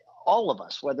all of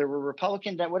us, whether we're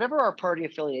Republican, whatever our party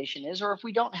affiliation is, or if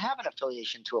we don't have an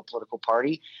affiliation to a political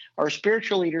party, our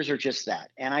spiritual leaders are just that.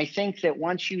 And I think that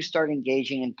once you start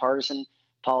engaging in partisan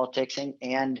politics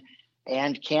and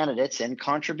candidates and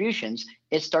contributions,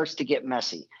 it starts to get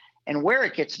messy. And where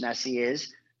it gets messy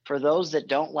is for those that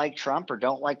don't like Trump or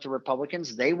don't like the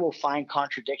Republicans, they will find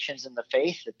contradictions in the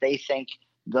faith that they think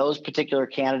those particular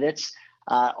candidates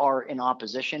are in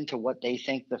opposition to what they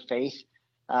think the faith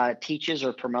teaches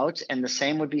or promotes. And the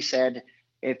same would be said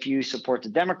if you support the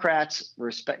Democrats,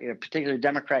 particular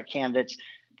Democrat candidates.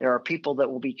 There are people that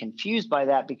will be confused by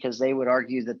that because they would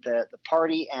argue that the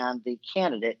party and the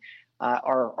candidate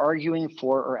are arguing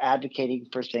for or advocating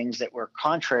for things that were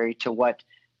contrary to what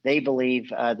they believe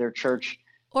their church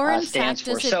or in stands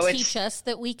fact, for. does it teach us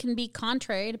that we can be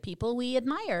contrary to people we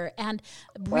admire, and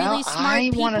really smart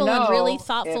people and really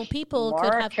thoughtful people Mark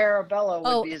could have. Carabello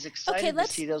would be as excited to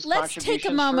see those let's contributions.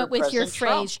 Take a moment with President your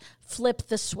phrase, flip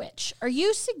the switch. Are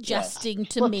you suggesting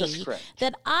to me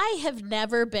that I have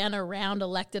never been around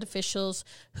elected officials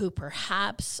who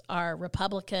perhaps are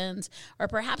Republicans, or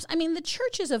perhaps, I mean, the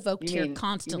church is evoked here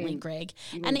constantly, Greg,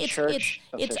 and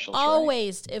it's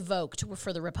always evoked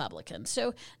for the Republicans.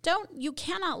 So you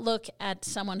cannot look at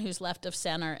someone who's left of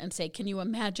center and say, can you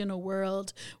imagine a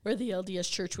world where the LDS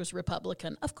Church was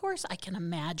Republican? Of course I can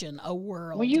imagine a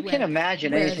world. Well, you can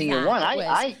imagine anything you want.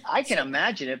 I can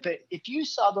imagine it, but if you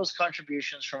saw those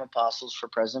contributions from apostles for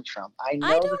President Trump, I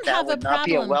know that would not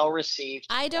be a well-received.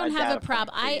 I don't have a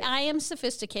problem. I am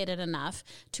sophisticated enough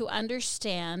to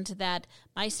understand that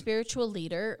my spiritual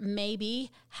leader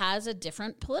maybe has a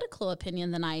different political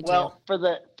opinion than I do. Well, for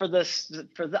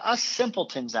us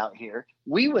simpletons out here,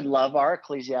 we would love our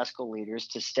ecclesiastical leaders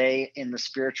to stay in the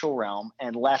spiritual realm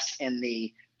and less in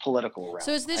the political realm.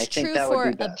 So is this true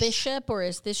for a bishop, or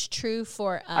is this true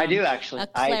for I do actually. a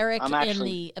cleric in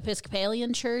the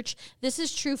Episcopalian Church? This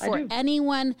is true for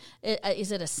anyone.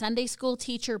 Is it a Sunday school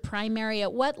teacher, primary?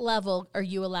 At what level are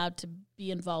you allowed to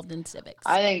be involved in civics?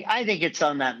 I think it's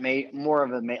on that more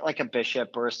of like a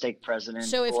bishop or a stake president.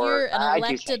 So if you're an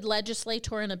elected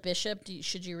legislator and a bishop,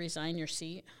 should you resign your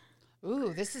seat?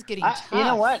 Ooh, this is getting tough. You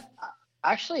know what?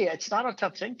 Actually, it's not a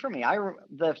tough thing for me.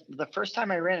 The first time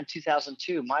I ran in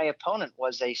 2002, my opponent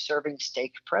was a serving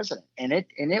stake president, and it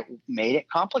made it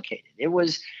complicated.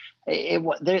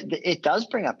 It does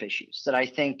bring up issues that I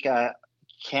think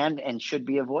can and should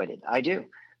be avoided. I do.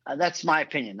 That's my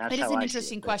opinion. That's how I see it. It is an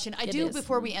interesting question. I do,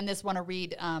 before we end this, want to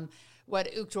read what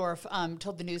Uchtdorf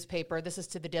told the newspaper. This is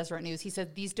to the Deseret News. He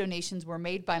said, these donations were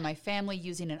made by my family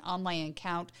using an online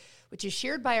account, which is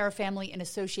shared by our family and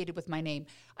associated with my name.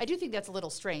 I do think that's a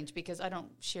little strange because I don't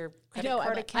share credit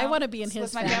card accounts. I want to be in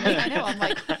his family. I know. I'm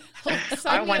like,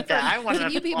 I want that. I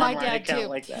want you be my dad too.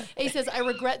 Like that. He says, I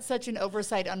regret such an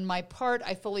oversight on my part.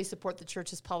 I fully support the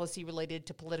church's policy related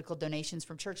to political donations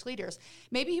from church leaders.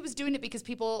 Maybe he was doing it because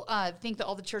people think that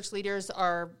all the church leaders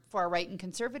are far right and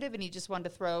conservative, and he just wanted to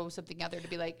throw something out there to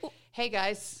be like, hey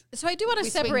guys. So I do want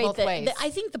to separate I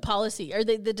think the policy or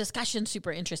the discussion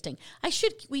super interesting.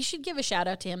 We should give a shout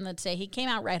out to him that say he came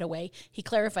out right away. He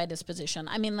clarified his position.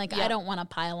 I mean, I don't want to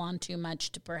pile on too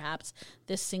much to perhaps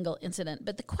this single incident,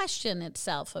 but the question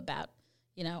itself about,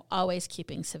 always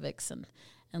keeping civics and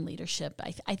and leadership,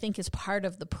 I think is part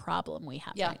of the problem we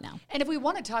have right now. And if we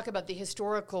want to talk about the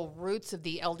historical roots of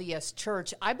the LDS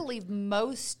Church, I believe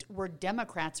most were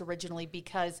Democrats originally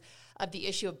because of the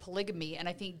issue of polygamy. And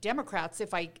I think Democrats,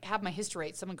 if I have my history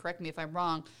right, someone correct me if I'm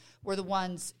wrong, were the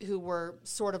ones who were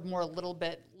sort of more a little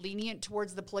bit lenient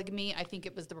towards the polygamy. I think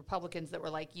it was the Republicans that were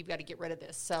like, you've got to get rid of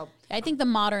this. So I think the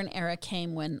modern era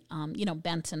came when,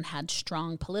 Benson had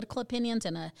strong political opinions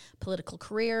and a political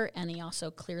career, and he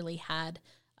also clearly had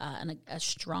a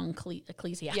strong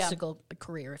ecclesiastical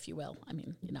career, if you will. I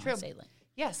mean, True.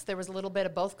 Yes, there was a little bit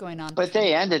of both going on. But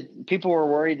they ended. People were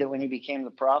worried that when he became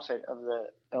the prophet of the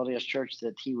LDS Church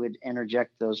that he would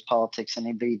interject those politics, and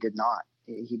he did not.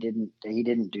 He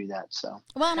didn't do that. So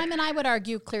well, and I would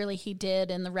argue clearly he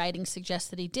did, and the writing suggests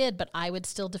that he did. But I would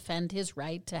still defend his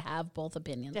right to have both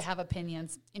opinions.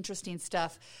 Interesting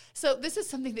stuff. So this is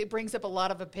something that brings up a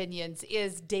lot of opinions: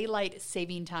 is daylight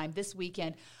saving time this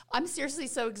weekend. I'm seriously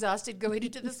so exhausted going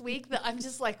into this week that I'm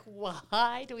just like,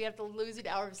 why do we have to lose an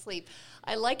hour of sleep?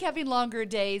 I like having longer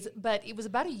days, but it was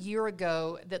about a year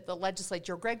ago that the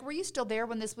legislature. Greg, were you still there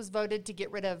when this was voted to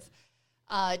get rid of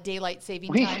daylight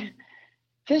saving time?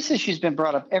 This issue's been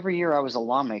brought up every year I was a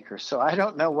lawmaker, so I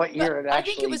don't know what year it actually I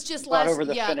think it was just got last. over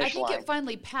the finish I think line. it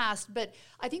finally passed, but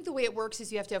I think the way it works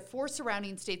is you have to have 4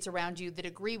 surrounding states around you that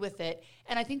agree with it,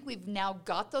 and I think we've now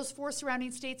got those 4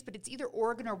 surrounding states, but it's either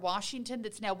Oregon or Washington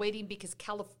that's now waiting because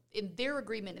in their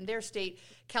agreement in their state,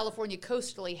 California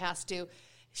coastally has to.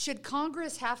 Should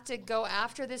Congress have to go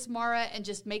after this, Mara, and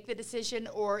just make the decision,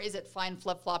 or is it fine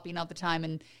flip-flopping all the time,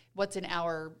 and what's an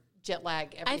hour jet lag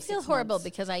every 6 months? I feel horrible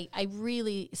because I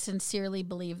really sincerely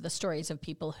believe the stories of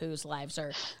people whose lives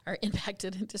are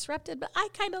impacted and disrupted, but I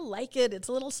kind of like it. It's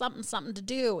a little something to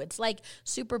do. It's like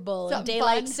Super Bowl and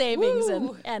daylight savings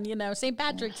and St.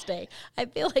 Patrick's Day. I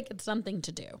feel like it's something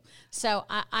to do. So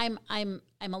I'm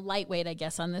a lightweight, I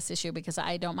guess, on this issue because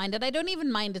I don't mind it. I don't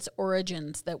even mind its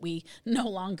origins that we no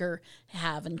longer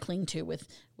have and cling to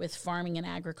with farming and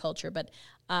agriculture. But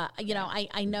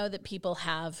I know that people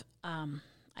have.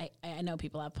 I know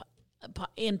people have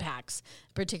impacts,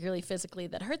 particularly physically,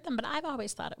 that hurt them, but I've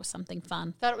always thought it was something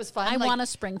fun. Thought it was fun. I want to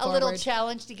spring forward. A little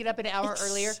challenge to get up an hour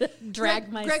earlier. Drag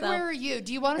myself. Greg, where are you?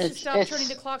 Do you want us to stop turning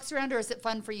the clocks around, or is it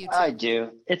fun for you too? I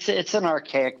do. It's an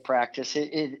archaic practice.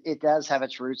 It does have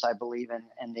its roots, I believe,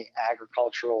 in the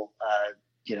agricultural,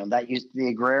 the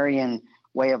agrarian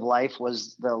way of life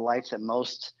was the life that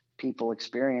most people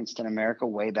experienced in America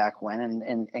way back when,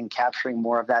 and capturing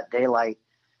more of that daylight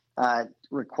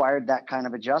required that kind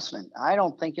of adjustment. I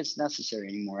don't think it's necessary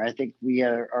anymore. I think we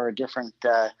are a different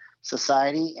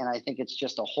society, and I think it's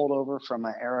just a holdover from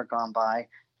an era gone by.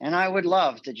 And I would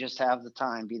love to just have the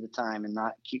time be the time and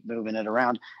not keep moving it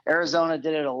around. Arizona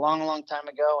did it a long, long time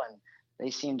ago, and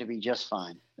they seem to be just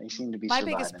fine. They seem to be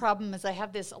surviving. My biggest problem is I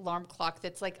have this alarm clock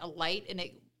that's like a light, and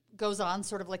it goes on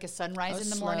sort of like a sunrise in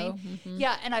the morning. Mm-hmm.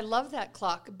 Yeah, and I love that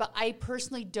clock, but I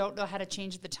personally don't know how to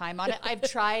change the time on it. I've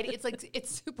tried.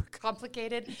 It's super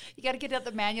complicated. You got to get out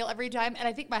the manual every time, and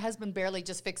I think my husband barely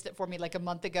just fixed it for me like a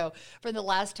month ago from the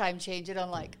last time change it. I'm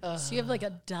like, ugh. So you have like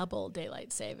a double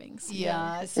daylight savings.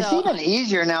 Yeah. So it's even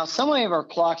easier now. Some of our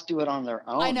clocks do it on their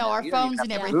own. I know, our phones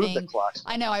and everything.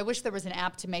 I know. I wish there was an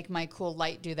app to make my cool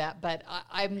light do that, but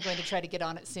I'm going to try to get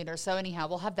on it sooner. So anyhow,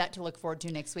 we'll have that to look forward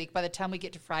to next week. By the time we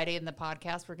get to Friday in the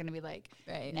podcast, we're going to be like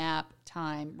nap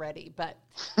time ready. But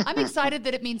I'm excited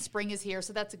that it means spring is here,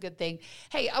 so that's a good thing.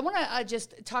 Hey, I want to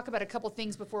just talk about a couple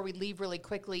things before we leave really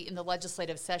quickly in the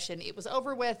legislative session. It was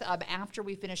over with after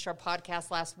we finished our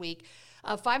podcast last week.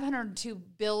 502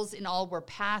 bills in all were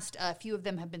passed. A few of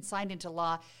them have been signed into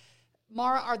law.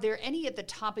 Mara, are there any at the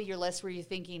top of your list where you're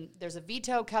thinking there's a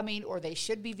veto coming or they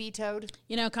should be vetoed?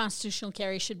 Constitutional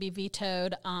carry should be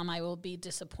vetoed. I will be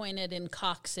disappointed in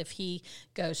Cox if he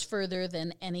goes further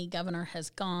than any governor has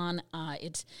gone.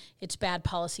 It's bad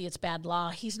policy. It's bad law.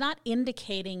 He's not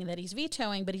indicating that he's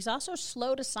vetoing, but he's also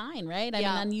slow to sign, right? I mean,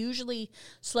 unusually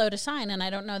slow to sign, and I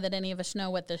don't know that any of us know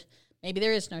what maybe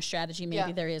there is no strategy.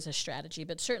 Maybe there is a strategy,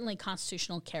 but certainly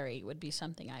constitutional carry would be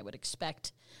something I would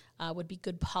expect would be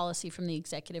good policy from the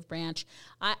executive branch.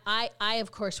 I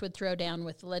of course, would throw down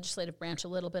with the legislative branch a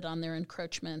little bit on their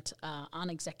encroachment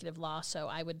on executive law. So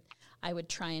I would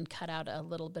try and cut out a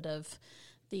little bit of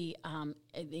the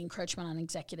encroachment on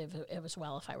executive as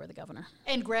well if I were the governor.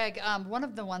 And Greg, one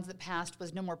of the ones that passed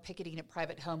was no more picketing at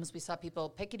private homes. We saw people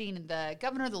picketing the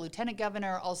governor, the lieutenant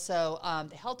governor, also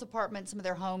the health department, some of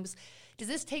their homes. Does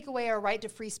this take away our right to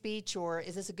free speech, or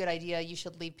is this a good idea? You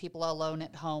should leave people alone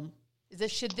at home.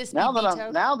 Should this now be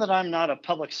vetoed? Now that I'm not a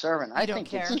public servant, I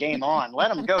think it's game on.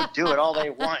 Let them go do it all they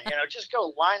want. Just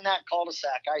go line that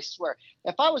cul-de-sac. I swear.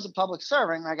 If I was a public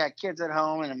servant, I got kids at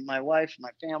home and my wife,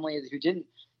 my family who didn't,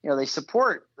 they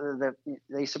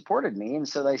they supported me, and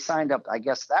so they signed up, I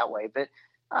guess, that way. But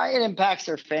it impacts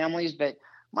their families. But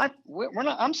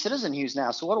I'm Citizen Hughes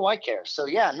now, so what do I care? So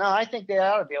I think they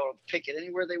ought to be able to pick it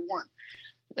anywhere they want.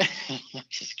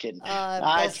 Just kidding.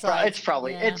 It's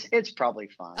probably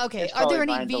fine. Okay. Are there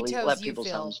any vetoes let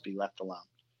people's homes be left alone?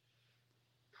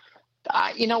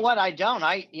 You know what? I don't.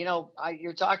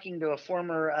 You're talking to a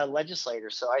former legislator,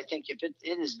 so I think if it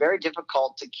is very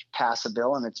difficult to pass a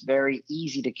bill, and it's very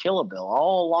easy to kill a bill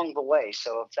all along the way.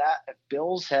 So if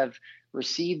bills have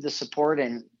received the support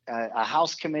in a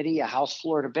House committee, a House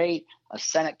floor debate, a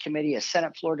Senate committee, a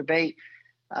Senate floor debate,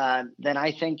 then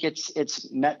I think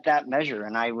it's met that measure.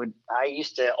 And I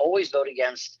used to always vote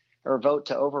against or vote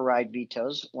to override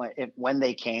vetoes when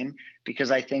they came,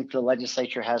 because I think the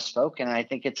legislature has spoken. And I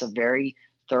think it's a very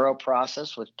thorough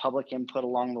process with public input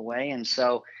along the way. And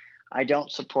so I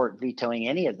don't support vetoing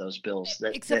any of those bills.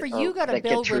 Except for you got a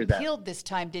bill repealed this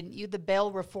time, didn't you? The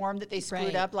bail reform that they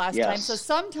screwed up last time. So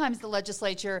sometimes the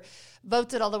legislature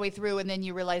votes it all the way through, and then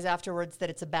you realize afterwards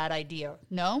that it's a bad idea.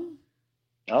 No?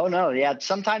 Oh, no. Yeah.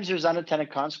 Sometimes there's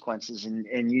unintended consequences,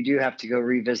 and you do have to go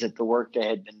revisit the work that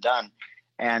had been done.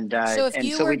 And so if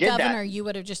you were governor, you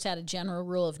would have just had a general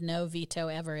rule of no veto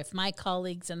ever. If my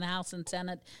colleagues in the House and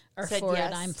Senate are for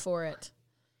it, I'm for it.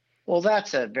 Well,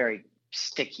 that's a very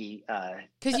sticky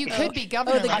because you could be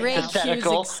governor. The great Hughes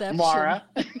exception, Mara.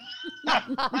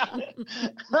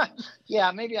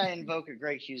 Yeah, maybe I invoke a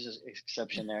Greg Hughes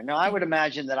exception there. No, I would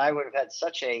imagine that I would have had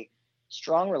such a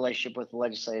strong relationship with the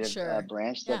legislative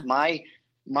branch that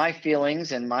my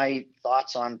feelings and my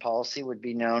thoughts on policy would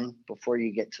be known before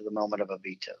you get to the moment of a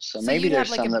veto. So maybe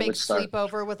there's some that would start. Have like a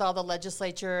big sleepover with all the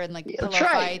legislature and pillow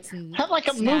fights and have like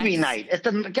a movie night at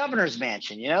the governor's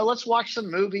mansion. Let's watch some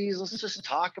movies. Let's just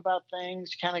talk about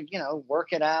things, kind of, work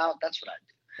it out. That's what I'd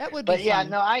do. That would be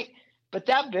fun. But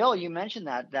that bill, you mentioned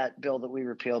that bill that we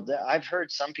repealed. I've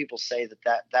heard some people say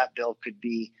that bill could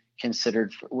be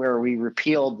considered where we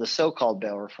repealed the so-called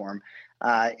bail reform.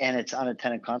 And its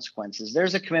unintended consequences.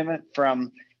 There's a commitment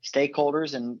from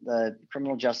stakeholders in the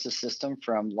criminal justice system,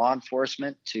 from law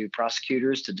enforcement to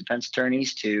prosecutors to defense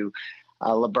attorneys to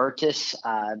Libertas,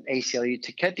 ACLU,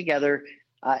 to get together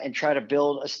and try to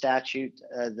build a statute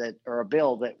or a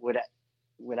bill that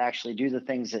would actually do the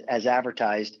things that, as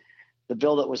advertised. The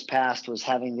bill that was passed was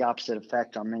having the opposite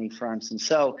effect on many fronts, and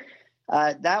so.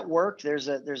 That work, there's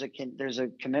a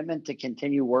commitment to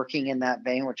continue working in that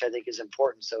vein, which I think is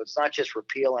important. So it's not just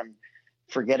repeal and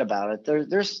forget about it.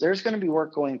 There's going to be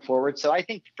work going forward. So I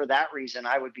think for that reason,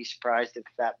 I would be surprised if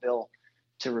that bill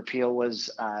to repeal was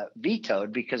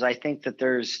vetoed, because I think that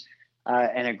there's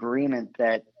an agreement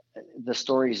that the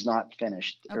story is not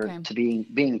finished or to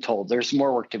being told. There's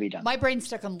more work to be done. My brain's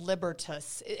stuck on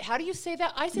Libertas. How do you say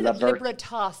that? I say that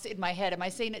Libertas in my head. Am I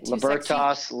saying it too Libertas,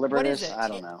 sexy? Libertas, I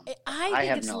don't know. I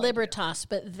think it's Libertas,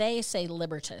 but they say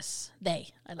Libertas. I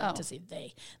like to say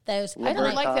they. Those. I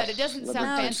don't like that. It doesn't sound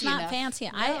fancy. No, it's not fancy.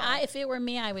 No. I if it were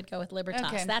me, I would go with Libertas.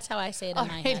 Okay. That's how I say it in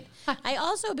my head. I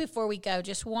also, before we go,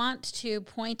 just want to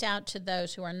point out to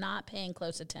those who are not paying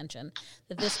close attention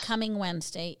that this coming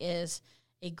Wednesday is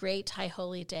a great high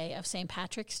holy day of St.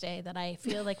 Patrick's Day that I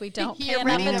feel like we don't pay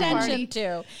enough attention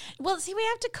to. Well, see, we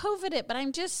have to COVID it, but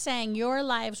I'm just saying your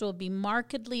lives will be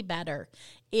markedly better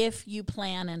if you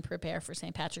plan and prepare for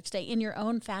St. Patrick's Day in your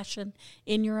own fashion,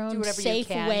 in your own safe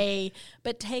way,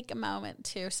 but take a moment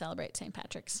to celebrate St.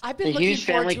 Patrick's. I've been looking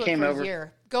forward to it for a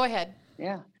year. Go ahead.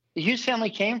 Yeah. The Hughes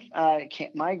family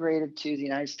migrated to the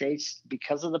United States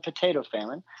because of the potato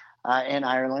famine. In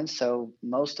Ireland, so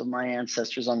most of my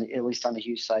ancestors at least on the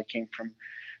Hughes side, came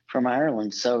from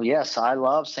Ireland. So yes, I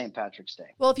love St. Patrick's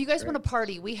Day. Well, if you guys want to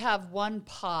party, we have one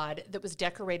pod that was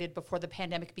decorated before the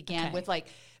pandemic began with like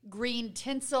green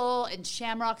tinsel and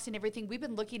shamrocks and everything. We've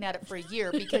been looking at it for a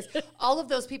year because all of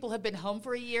those people have been home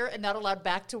for a year and not allowed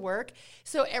back to work.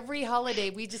 So every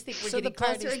holiday, we just think we're getting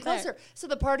closer and closer. So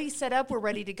the party's set up. We're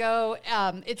ready to go.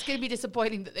 It's going to be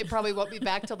disappointing that they probably won't be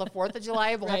back till the 4th of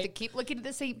July. We'll have to keep looking at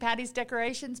the St. Patty's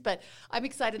decorations, but I'm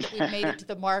excited that we've made it to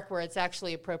the mark where it's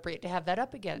actually appropriate to have that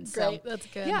up again. Great, that's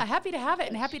good. Yeah, happy to have it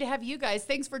and happy to have you guys.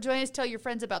 Thanks for joining us. Tell your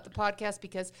friends about the podcast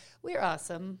because we're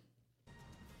awesome.